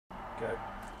Go.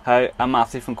 Hi, I'm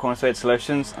Matthew from Cornthwaite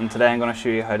Solutions, and today I'm going to show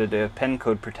you how to do a pin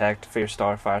code protect for your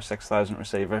Starfire 6000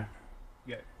 receiver.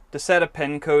 Go. To set a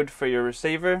pin code for your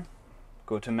receiver,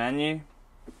 go to Menu,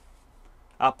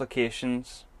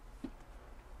 Applications,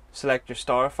 select your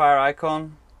Starfire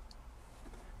icon.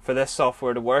 For this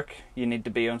software to work, you need to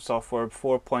be on software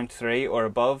 4.3 or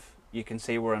above. You can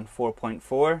see we're on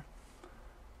 4.4.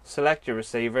 Select your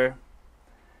receiver.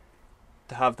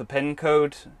 To have the pin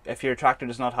code, if your tractor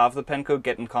does not have the pin code,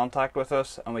 get in contact with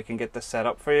us and we can get this set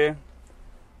up for you.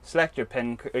 Select your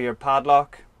your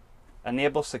padlock,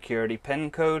 enable security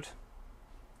pin code,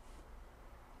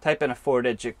 type in a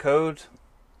 4-digit code,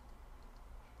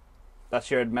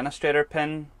 that's your administrator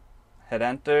pin, hit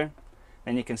enter.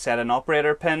 Then you can set an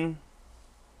operator pin,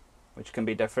 which can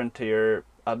be different to your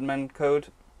admin code,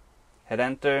 hit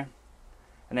enter,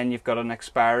 and then you've got an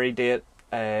expiry date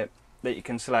that you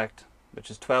can select, which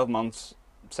is 12 months,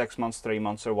 6 months, 3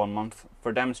 months or 1 month.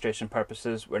 For demonstration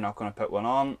purposes, we're not going to put one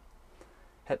on.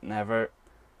 Hit never,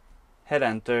 hit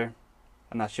enter,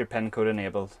 and that's your pin code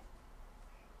enabled.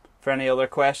 For any other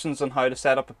questions on how to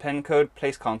set up a pin code,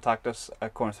 please contact us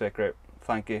at Cornthwaite Group.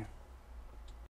 Thank you.